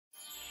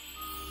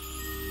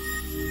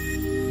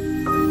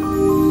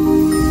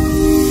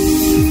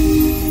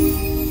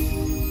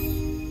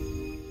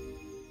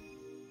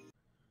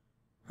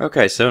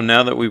Okay, so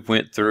now that we've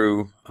went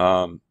through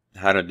how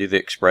to do the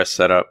express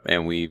setup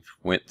and we've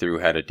went through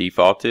how to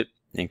default it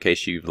in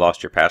case you've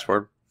lost your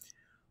password,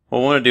 what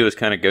I want to do is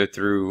kind of go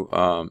through,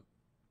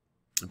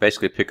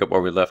 basically pick up where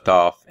we left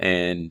off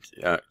and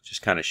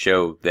just kind of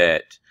show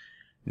that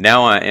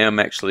now I am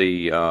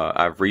actually,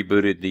 I've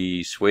rebooted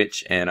the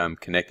switch and I'm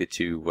connected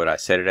to what I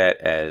set it at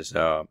as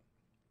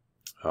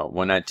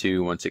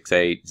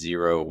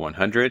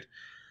 192.168.0.100.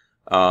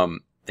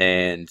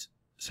 And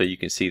so you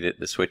can see that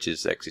the switch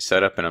is actually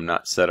set up and I'm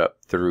not set up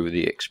through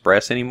the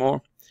express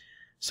anymore.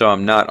 So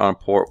I'm not on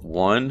port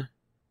 1.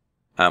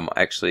 I'm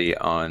actually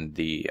on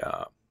the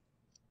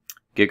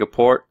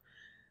gigaport.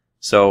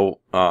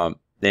 So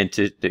then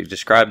to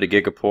describe the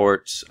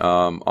gigaports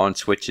on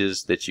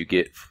switches that you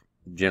get,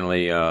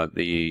 generally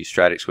the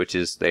Stratix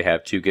switches, they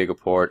have 2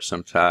 gigaports.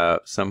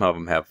 Some of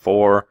them have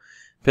 4.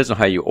 Depends on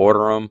how you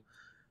order them.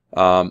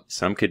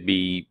 Some could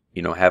be,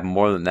 have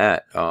more than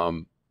that.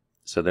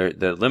 So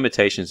the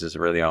limitations is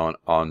really on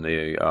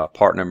the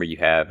part number you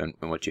have and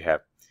what you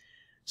have.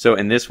 So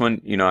in this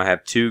one, I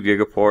have 2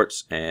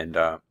 gigaports, and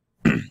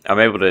I'm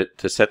able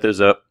to set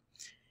those up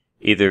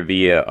either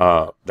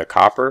via the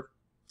copper,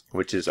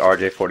 which is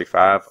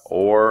RJ45,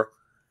 or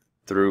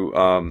through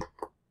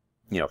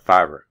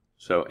fiber.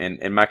 So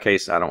in my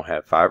case, I don't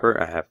have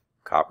fiber; I have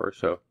copper.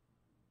 So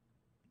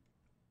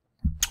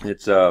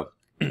it's a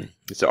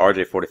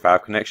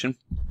RJ45 connection.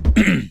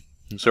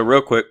 So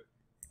real quick,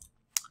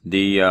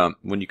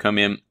 when you come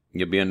in,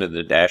 you'll be under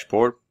the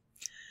dashboard.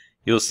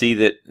 You'll see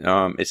that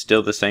it's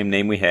still the same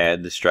name we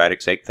had, the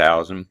Stratix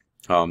 8000.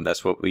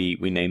 That's what we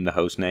named the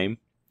host name.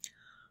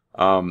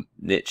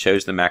 It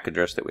shows the MAC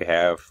address that we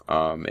have.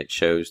 It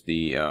shows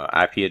the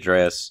IP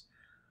address,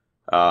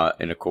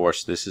 and of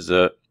course, this is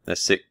the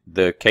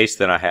case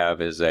that I have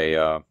is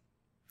a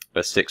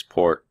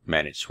 6-port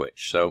managed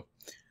switch. So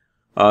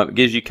it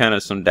gives you kind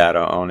of some data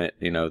on it,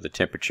 the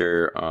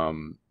temperature,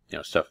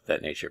 stuff of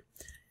that nature.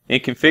 In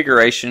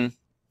configuration,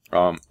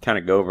 kind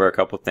of go over a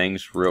couple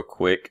things real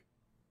quick.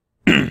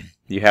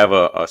 You have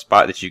a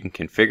spot that you can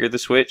configure the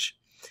switch.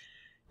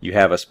 You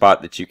have a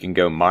spot that you can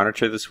go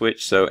monitor the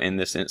switch. So in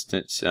this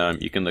instance,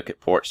 you can look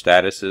at port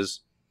statuses.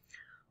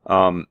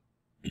 You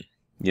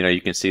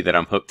can see that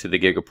I'm hooked to the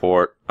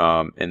gigaport,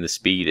 and the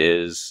speed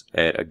is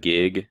at a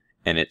gig,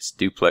 and it's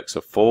duplex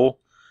of full.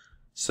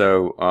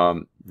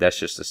 So that's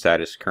just the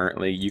status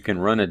currently. You can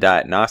run a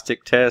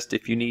diagnostic test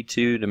if you need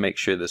to make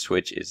sure the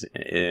switch is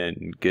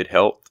in good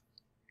health.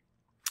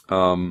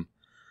 I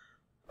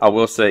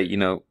will say,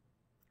 I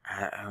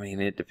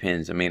mean, it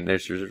depends. I mean,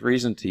 there's a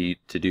reason to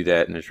do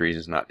that, and there's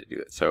reasons not to do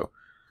it. So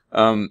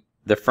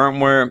the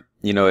firmware,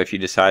 if you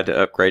decide to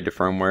upgrade the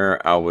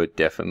firmware, I would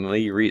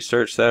definitely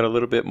research that a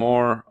little bit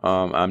more.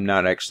 I'm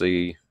not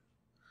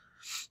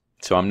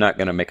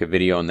going to make a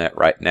video on that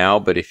right now,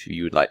 but if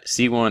you would like to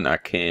see one, I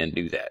can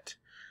do that.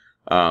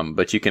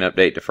 But you can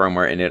update the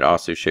firmware, and it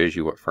also shows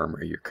you what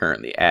firmware you're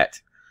currently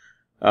at.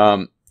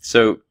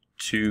 So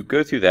to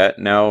go through that,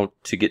 now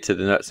to get to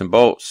the nuts and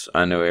bolts,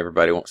 I know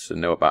everybody wants to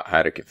know about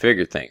how to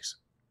configure things.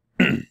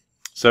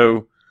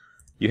 So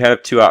you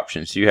have 2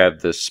 options. You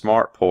have the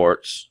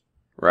Smartports,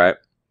 right,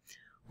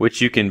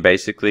 which you can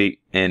basically,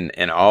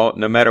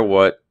 no matter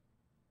what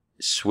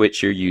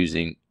switch you're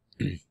using,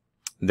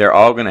 they're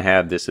all going to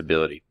have this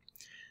ability.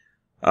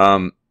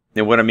 And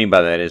what I mean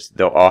by that is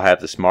they'll all have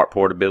the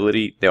Smartport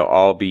ability. They'll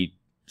all be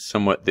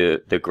somewhat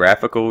the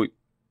graphical,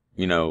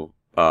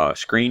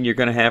 screen you're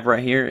going to have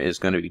right here is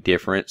going to be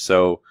different.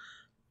 So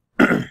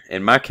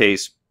in my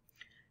case,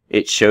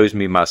 it shows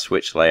me my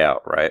switch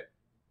layout, right?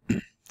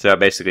 So I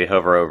basically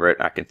hover over it.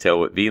 I can tell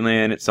what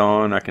VLAN it's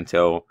on. I can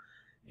tell,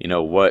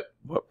 what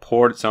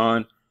port it's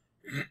on.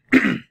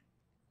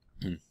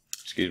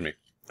 Excuse me.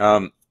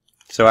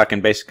 So I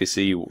can basically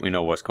see,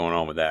 what's going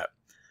on with that.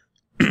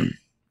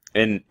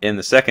 In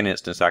the second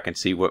instance, I can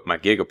see what my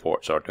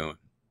gigaports are doing.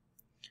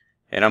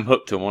 And I'm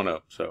hooked to one of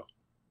them, so.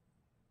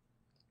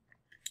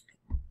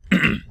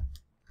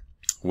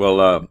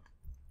 Well,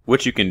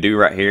 what you can do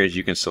right here is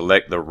you can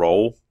select the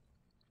role.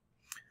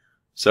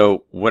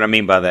 So what I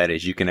mean by that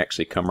is you can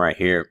actually come right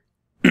here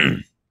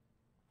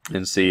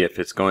and see if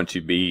it's going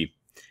to be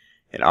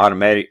an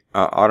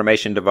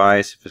automation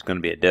device, if it's going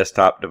to be a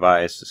desktop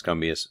device, it's going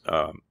to be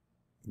a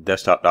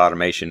desktop to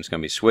automation, it's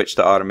going to be switch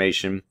to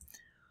automation.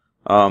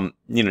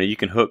 You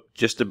can hook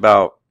just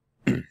about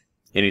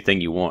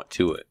anything you want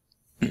to it.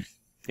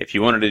 If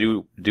you wanted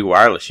to do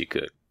wireless, you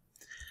could.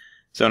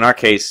 So in our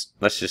case,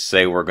 let's just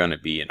say we're going to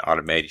be an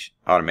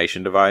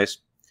automation device.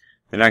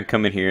 Then I can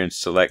come in here and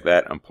select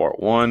that on port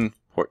 1,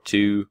 port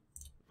 2,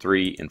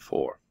 3, and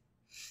 4.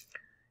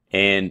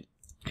 And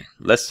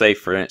let's say,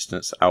 for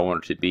instance, I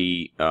want it to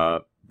be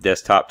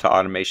desktop to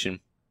automation.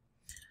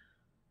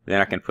 Then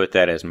I can put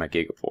that as my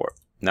gigaport.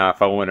 Now,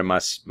 if I wanted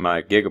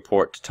my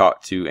gigaport to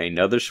talk to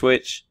another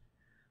switch,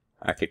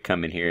 I could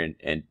come in here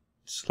and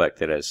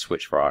select it as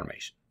switch for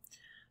automation.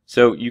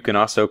 So you can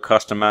also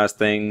customize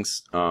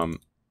things.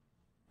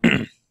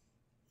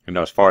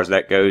 As far as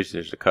that goes,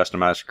 there's a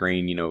customized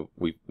screen.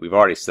 We've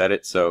already set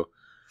it. So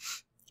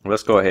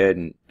let's go ahead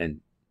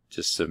and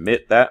just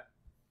submit that.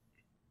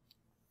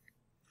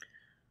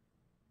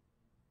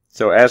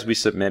 So as we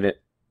submit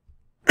it,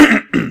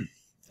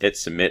 it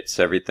submits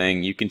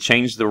everything. You can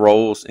change the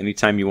roles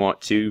anytime you want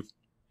to.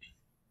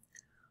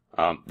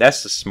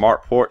 That's the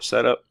Smartport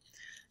setup.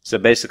 So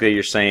basically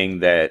you're saying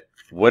that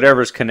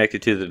whatever is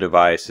connected to the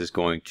device is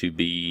going to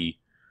be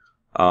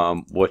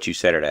what you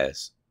set it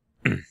as.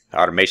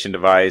 Automation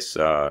device,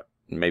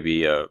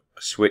 maybe a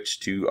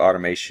switch to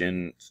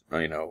automation,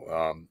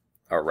 a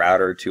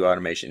router to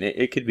automation.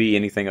 It could be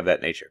anything of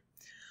that nature.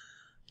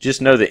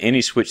 Just know that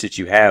any switch that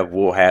you have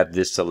will have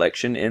this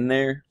selection in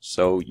there.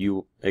 So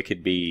it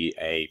could be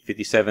a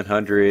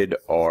 5700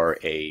 or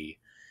a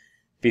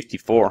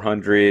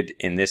 5400.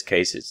 In this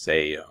case, it's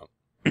a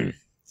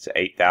it's a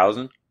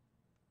 8000.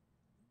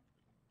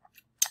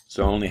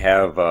 So only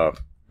have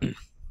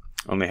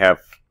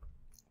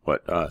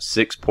what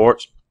 6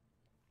 ports.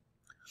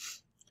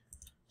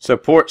 So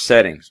port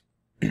settings.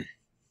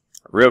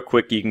 Real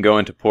quick, you can go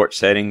into port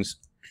settings.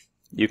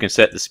 You can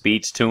set the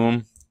speeds to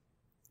them.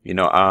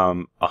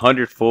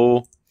 100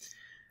 full.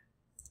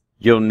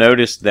 You'll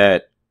notice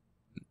that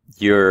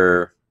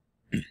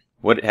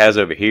what it has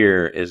over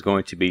here is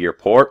going to be your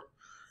port,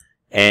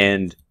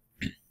 and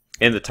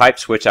in the type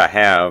switch I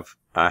have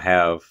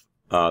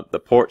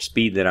the port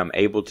speed that I'm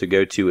able to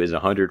go to is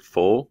 100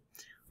 full,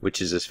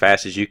 which is as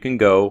fast as you can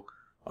go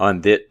on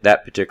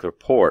that particular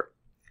port.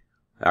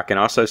 I can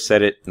also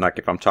set it, like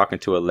if I'm talking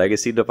to a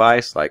legacy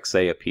device, like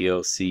say a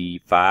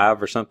PLC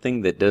 5 or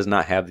something that does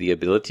not have the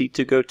ability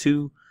to go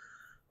to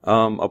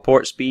a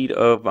port speed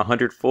of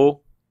 100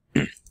 full,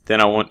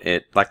 then I want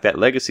it, like that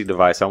legacy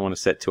device, I want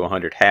to set to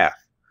 100 half.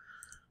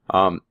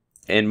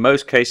 In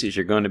most cases,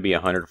 you're going to be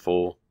 100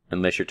 full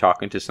unless you're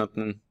talking to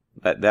something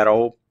that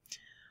old.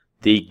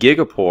 The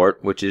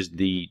Gigaport, which is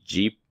the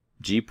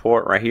G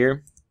port right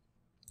here,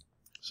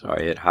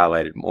 sorry, it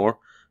highlighted more.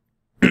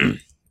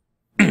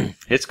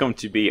 It's going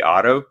to be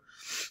auto,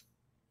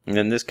 and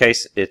in this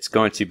case, it's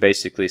going to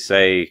basically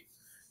say,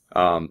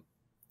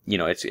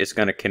 it's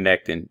going to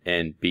connect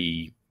and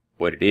be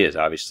what it is.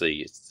 Obviously,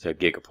 it's a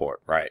Gigaport,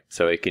 right?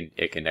 So it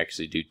can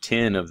actually do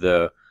 10 of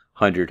the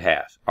 100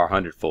 half or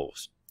 100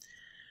 fulls.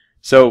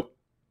 So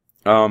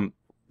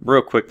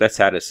real quick, that's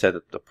how to set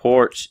up the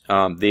ports.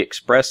 The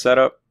express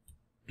setup.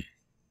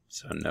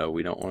 So no,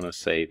 we don't want to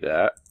save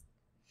that.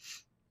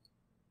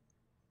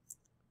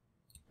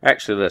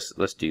 Actually,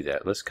 let's do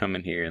that. Let's come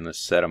in here and let's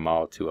set them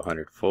all to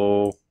 100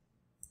 full.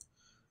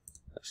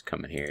 Let's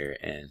come in here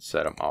and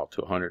set them all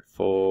to 100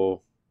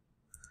 full.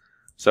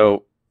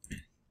 So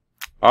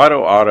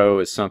auto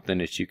is something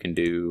that you can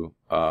do.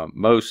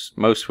 Most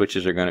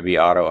switches are going to be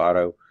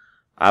auto.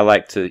 I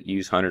like to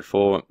use 100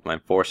 full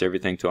and force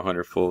everything to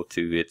 100 full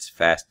to its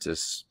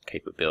fastest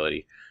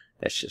capability.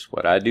 That's just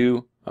what I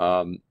do.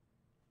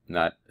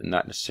 Not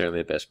necessarily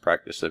the best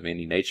practice of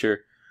any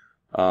nature.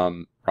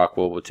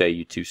 Rockwell will tell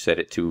you to set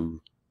it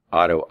to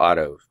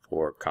auto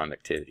for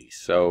conductivity.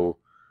 So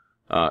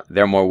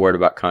they're more worried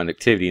about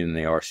conductivity than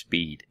they are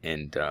speed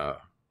and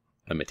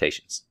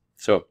limitations.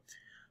 So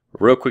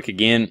real quick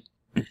again,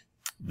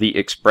 the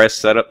express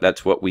setup,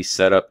 that's what we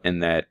set up in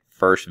that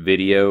first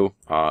video.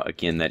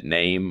 Again, that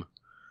name,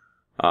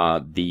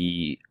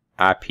 the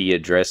IP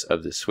address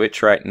of the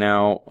switch right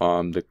now,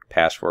 the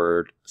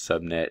password,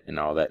 subnet, and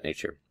all that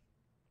nature.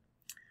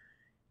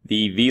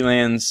 The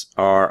VLANs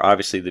are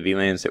obviously the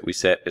VLANs that we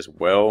set as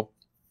well.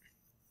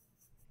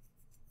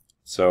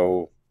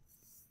 So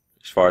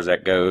as far as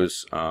that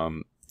goes,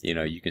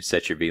 you can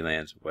set your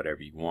VLANs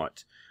whatever you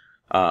want.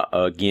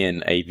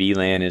 Again, a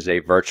VLAN is a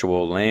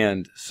virtual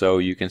LAN, so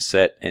you can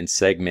set and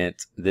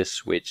segment this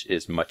switch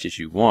as much as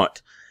you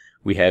want.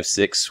 We have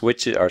 6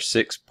 switches or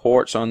 6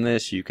 ports on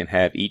this. You can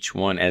have each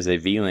one as a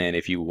VLAN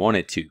if you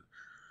wanted to.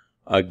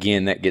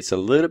 Again, that gets a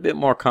little bit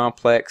more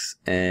complex,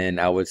 and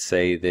I would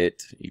say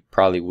that you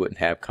probably wouldn't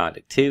have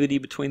conductivity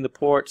between the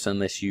ports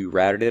unless you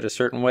routed it a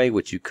certain way,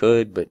 which you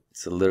could, but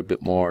it's a little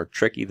bit more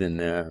tricky than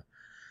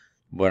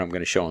what I'm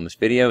going to show in this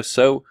video.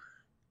 So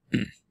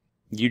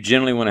you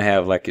generally want to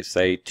have, like,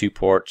 say 2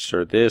 ports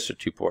or this, or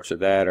 2 ports or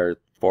that, or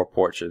 4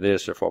 ports or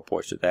this, or 4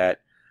 ports or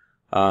that.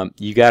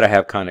 You got to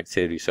have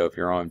connectivity. So if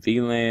you're on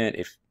VLAN,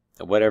 if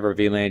whatever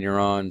VLAN you're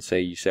on, say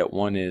you set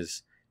one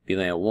is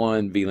VLAN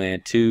 1,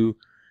 VLAN 2,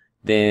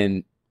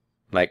 then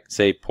like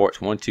say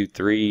ports 1, 2,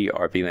 3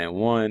 are VLAN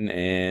 1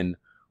 and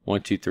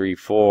 1, 2, 3,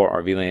 4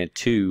 are VLAN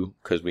 2,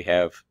 because we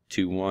have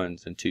 2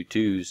 1s and 2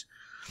 2s.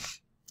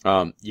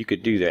 You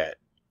could do that.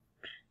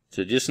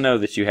 So just know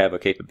that you have a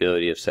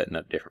capability of setting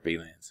up different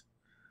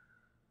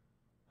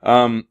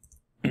VLANs.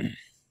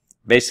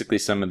 Basically,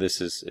 some of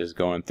this is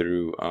going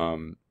through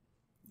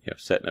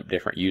setting up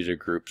different user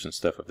groups and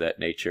stuff of that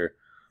nature.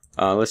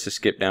 Let's just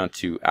skip down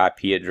to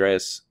IP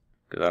address,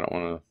 because I don't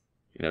want to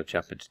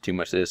jump into too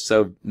much of this.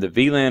 So the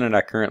VLAN that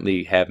I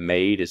currently have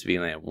made is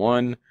VLAN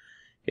 1.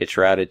 It's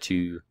routed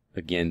to,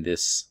 again,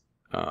 this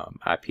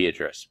IP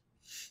address.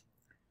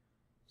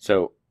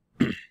 So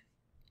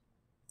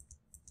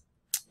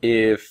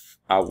if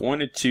I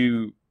wanted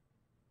to,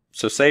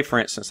 so say for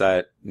instance,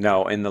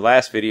 in the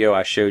last video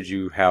I showed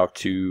you how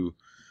to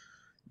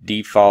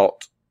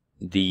default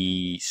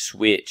the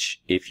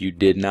switch if you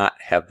did not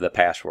have the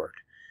password.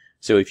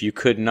 So if you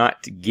could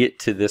not get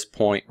to this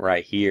point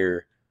right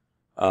here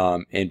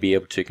and be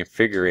able to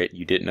configure it,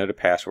 you didn't know the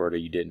password or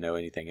you didn't know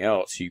anything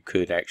else, you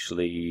could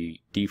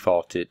actually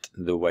default it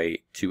the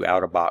way to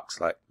out of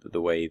box, like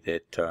the way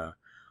that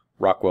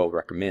Rockwell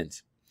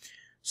recommends.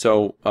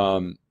 So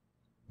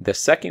the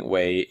second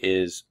way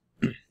is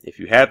if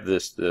you have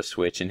the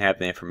switch and have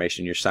the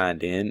information, you're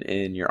signed in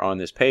and you're on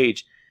this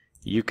page,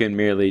 you can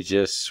merely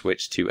just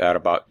switch to out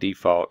of box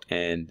default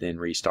and then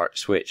restart the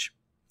switch.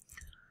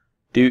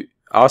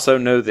 Also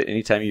know that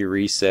anytime you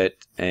reset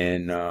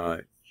and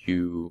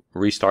you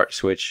restart the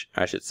switch,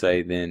 I should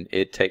say, then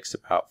it takes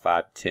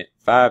about 3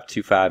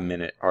 to 5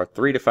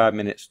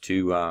 minutes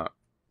to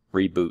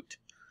reboot.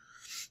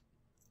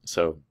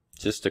 So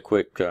just a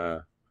quick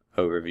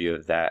overview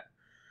of that.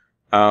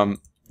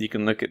 You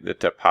can look at the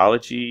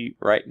topology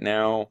right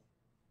now.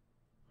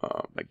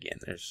 Again,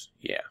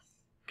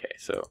 okay,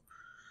 so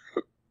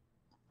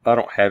I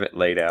don't have it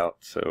laid out,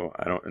 so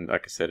I don't,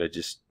 like I said, I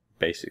just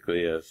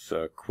basically a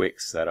quick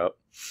setup.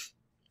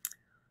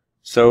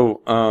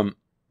 So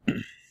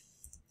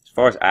as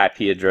far as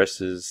IP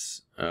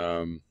addresses,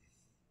 you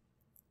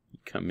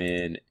come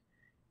in,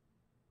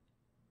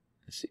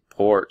 let's see,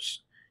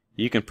 ports.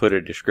 You can put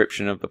a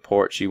description of the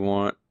ports you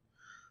want,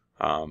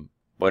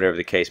 whatever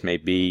the case may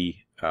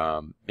be,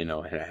 you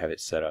know, and have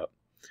it set up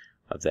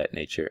of that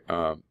nature.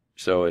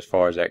 So as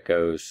far as that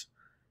goes,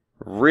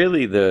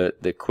 really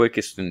the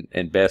quickest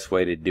and best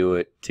way to do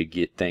it to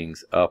get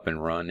things up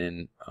and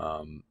running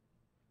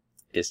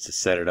is to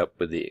set it up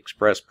with the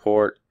express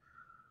port.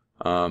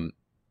 You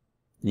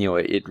know,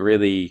 it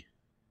really,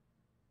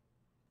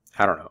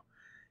 I don't know,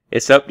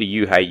 it's up to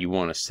you how you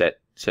want to set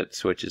the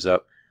switches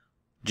up.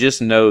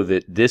 Just know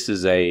that this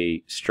is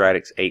a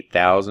Stratix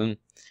 8000,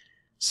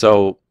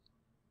 so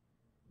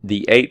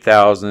the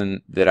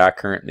 8000 that I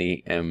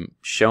currently am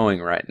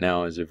showing right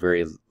now is a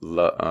very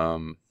low,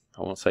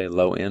 I won't say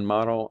low end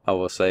model, I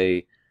will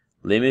say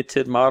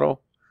limited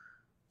model.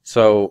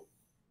 So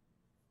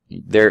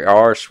there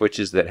are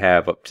switches that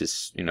have up to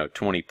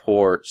 20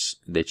 ports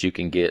that you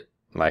can get,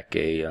 like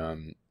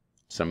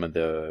some of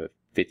the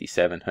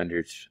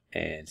 5700s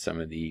and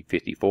some of the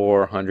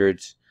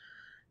 5400s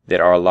that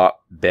are a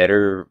lot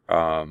better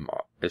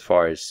as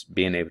far as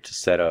being able to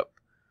set up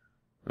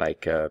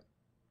like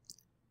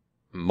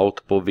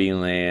multiple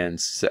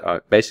VLANs,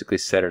 basically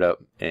set it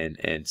up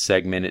and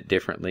segment it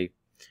differently.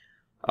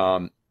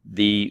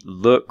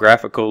 The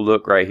graphical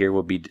look right here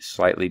will be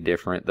slightly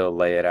different. They'll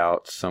lay it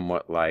out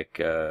somewhat like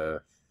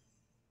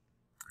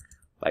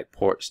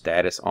port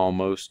status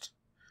almost.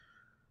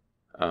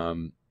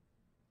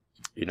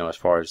 You know, as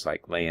far as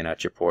like laying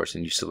out your ports,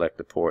 and you select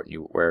the port and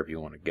wherever you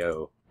want to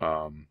go.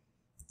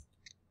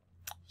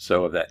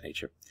 So of that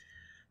nature.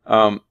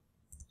 The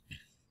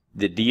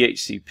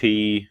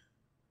DHCP,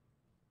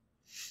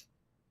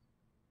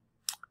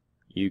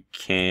 you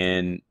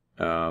can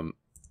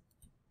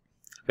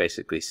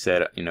basically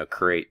set up,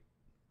 create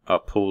a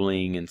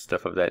pooling and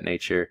stuff of that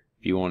nature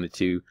if you wanted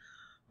to.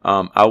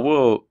 I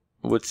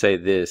would say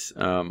this,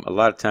 a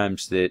lot of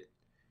times that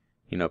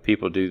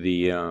people do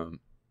the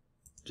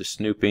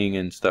snooping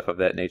and stuff of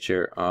that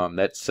nature,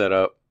 that's set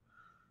up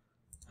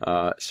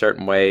a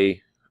certain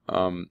way.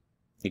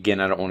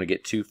 Again, I don't want to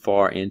get too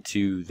far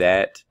into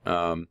that.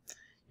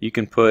 You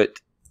can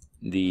put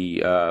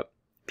the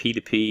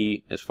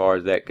P2P as far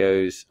as that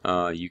goes.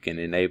 You can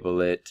enable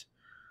it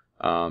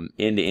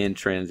end-to-end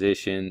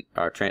transition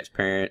or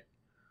transparent,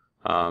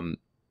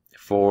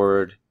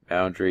 forward,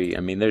 boundary.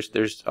 I mean,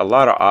 there's a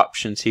lot of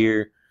options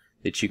here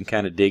that you can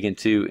kind of dig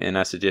into, and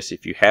I suggest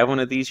if you have one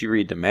of these, you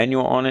read the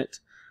manual on it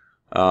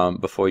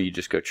before you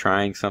just go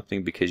trying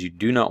something, because you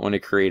do not want to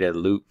create a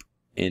loop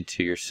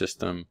into your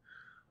system.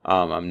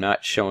 I'm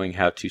not showing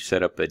how to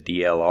set up a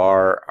DLR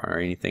or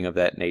anything of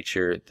that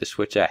nature. The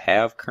switch I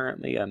have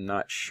currently, I'm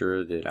not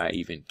sure that I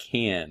even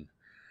can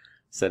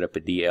set up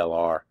a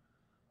DLR.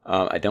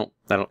 I don't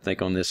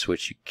think on this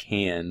switch you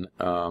can.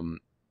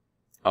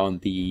 On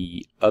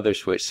the other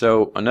switch.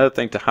 So another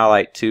thing to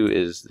highlight too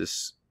is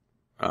this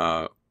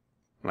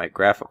like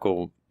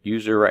graphical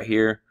user right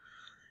here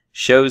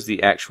shows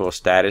the actual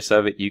status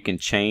of it. You can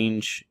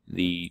change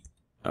the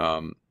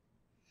the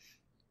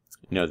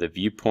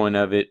viewpoint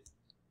of it,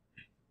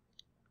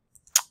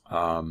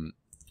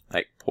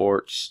 like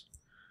ports,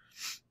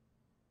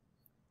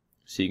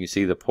 so you can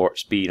see the port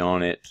speed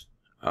on it.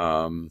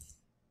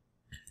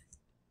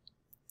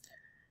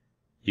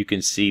 You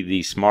can see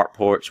the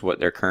Smartports, what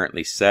they're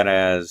currently set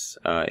as,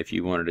 if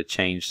you wanted to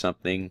change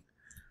something,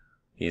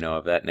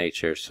 of that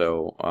nature.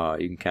 So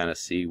you can kind of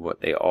see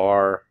what they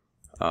are,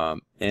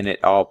 and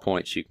at all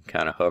points you can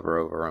kind of hover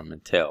over them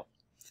and tell.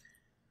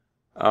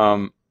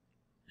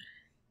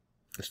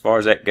 As far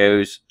as that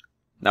goes,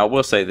 now I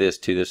will say this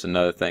too, this is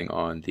another thing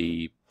on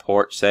the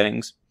port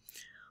settings.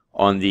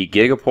 On the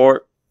Gigaport,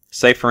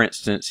 say for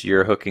instance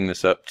you're hooking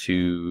this up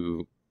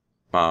to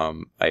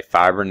a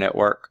fiber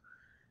network.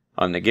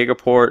 On the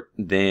Gigaport,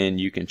 then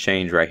you can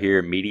change right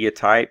here media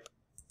type,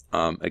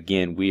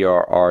 Again, we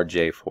are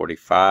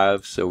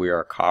RJ45, so we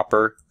are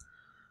copper.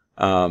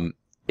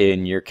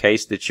 In your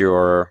case that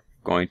you're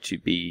going to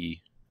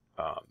be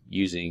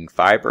using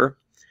fiber,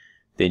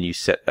 then you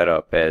set that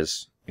up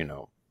as, you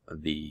know,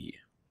 the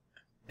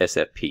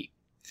SFP.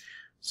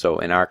 So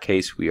in our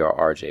case, we are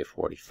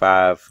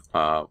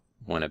RJ45.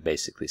 Want to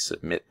basically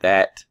submit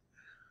that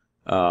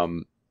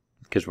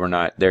because we're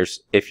not,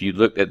 there's, if you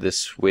look at this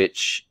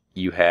switch,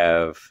 you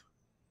have,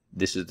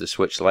 this is the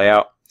switch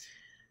layout.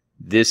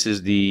 This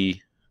is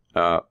the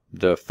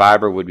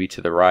fiber would be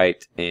to the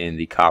right and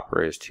the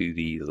copper is to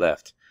the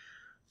left.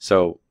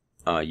 So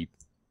you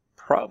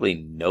probably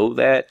know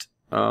that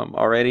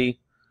already,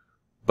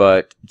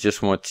 but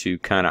just want to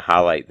kind of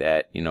highlight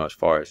that, you know, as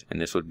far as, and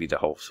this would be the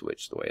whole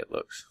switch the way it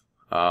looks.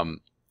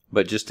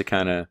 But just to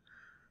kind of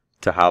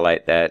to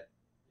highlight that,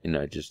 you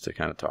know, just to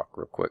kind of talk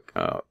real quick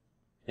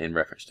in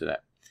reference to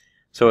that.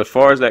 So as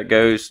far as that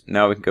goes,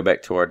 now we can go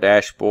back to our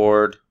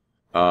dashboard.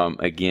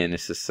 Again,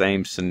 it's the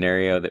same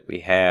scenario that we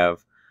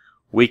have.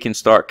 We can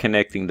start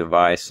connecting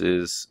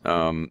devices,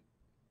 you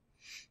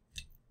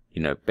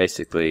know,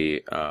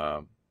 basically,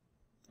 and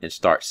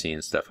start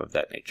seeing stuff of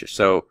that nature.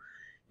 So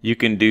you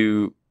can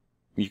do,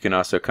 you can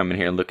also come in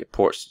here and look at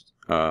ports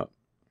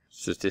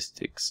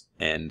statistics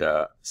and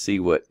see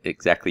what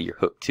exactly you're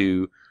hooked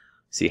to,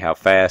 see how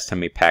fast, how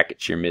many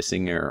packets you're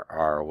missing,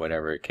 or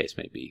whatever the case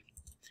may be.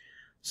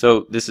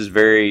 So this is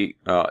very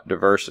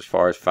diverse as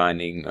far as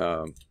finding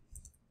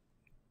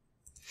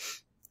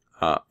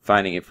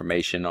finding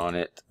information on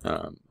it.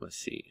 Let's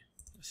see,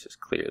 let's just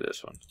clear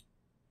this one.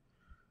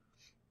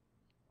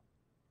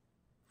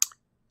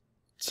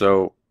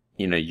 So,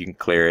 you know, you can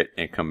clear it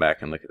and come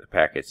back and look at the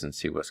packets and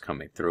see what's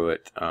coming through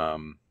it.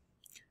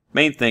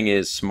 Main thing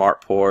is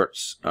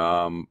Smartports,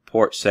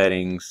 port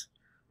settings,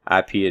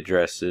 IP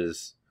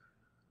addresses,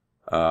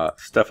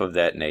 stuff of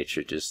that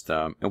nature. Just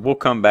and we'll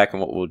come back,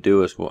 and what we'll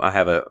do is I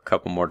have a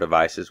couple more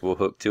devices we'll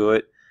hook to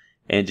it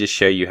and just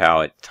show you how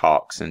it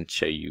talks and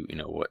show you, you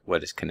know,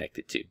 what it's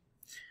connected to.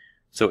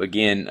 So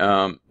again,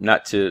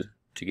 not to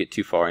get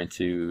too far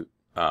into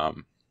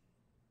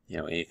you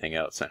know, anything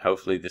else, and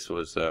hopefully this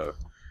was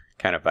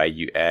kind of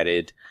value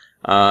added.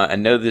 I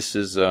know this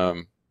is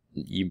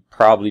you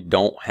probably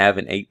don't have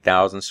an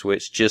 8000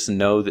 switch. Just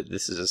know that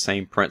this is the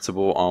same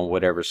principle on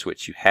whatever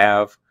switch you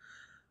have.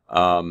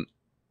 And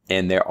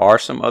there are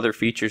some other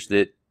features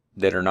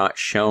that are not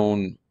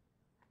shown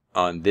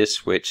on this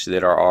switch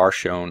that are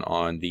shown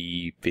on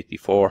the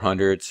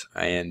 5400s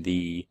and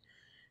the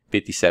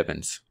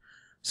 57s.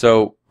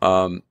 So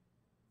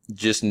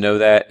just know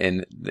that,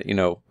 and you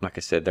know, like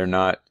I said, they're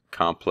not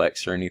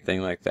complex or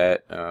anything like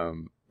that.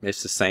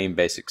 It's the same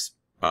basic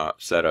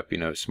setup. You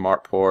know,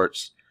 smart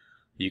ports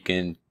you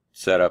can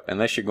set up,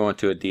 unless you're going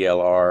to a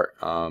DLR,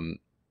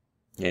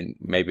 and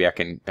maybe I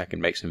can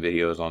make some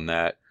videos on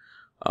that.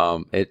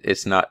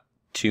 It's not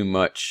too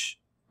much,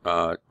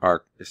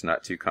 or it's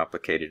not too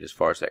complicated as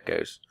far as that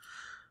goes.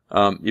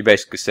 You're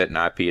basically setting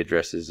IP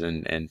addresses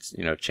and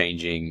you know,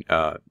 changing,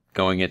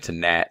 going into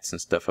NATs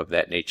and stuff of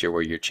that nature,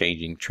 where you're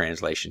changing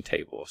translation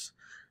tables.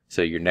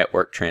 So your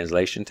network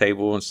translation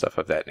table and stuff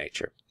of that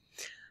nature.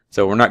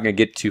 So we're not going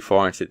to get too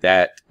far into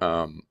that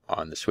on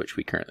the switch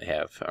we currently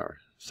have.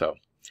 So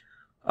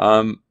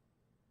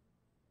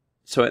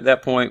at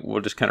that point,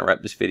 we'll just kind of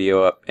wrap this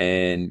video up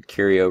and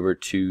carry over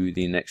to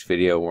the next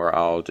video, where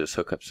I'll just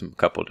hook up some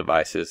couple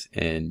devices,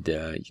 and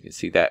you can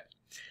see that.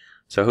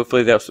 So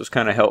hopefully that was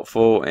kind of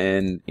helpful,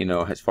 and you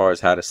know, as far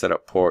as how to set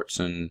up ports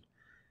and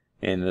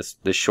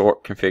the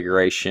short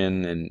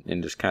configuration,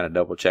 and just kind of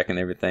double checking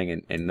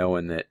everything, and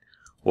knowing that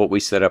what we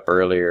set up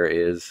earlier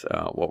is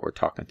what we're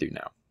talking through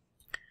now.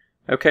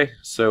 Okay,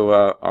 so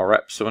I'll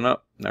wrap this one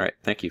up. All right,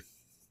 thank you.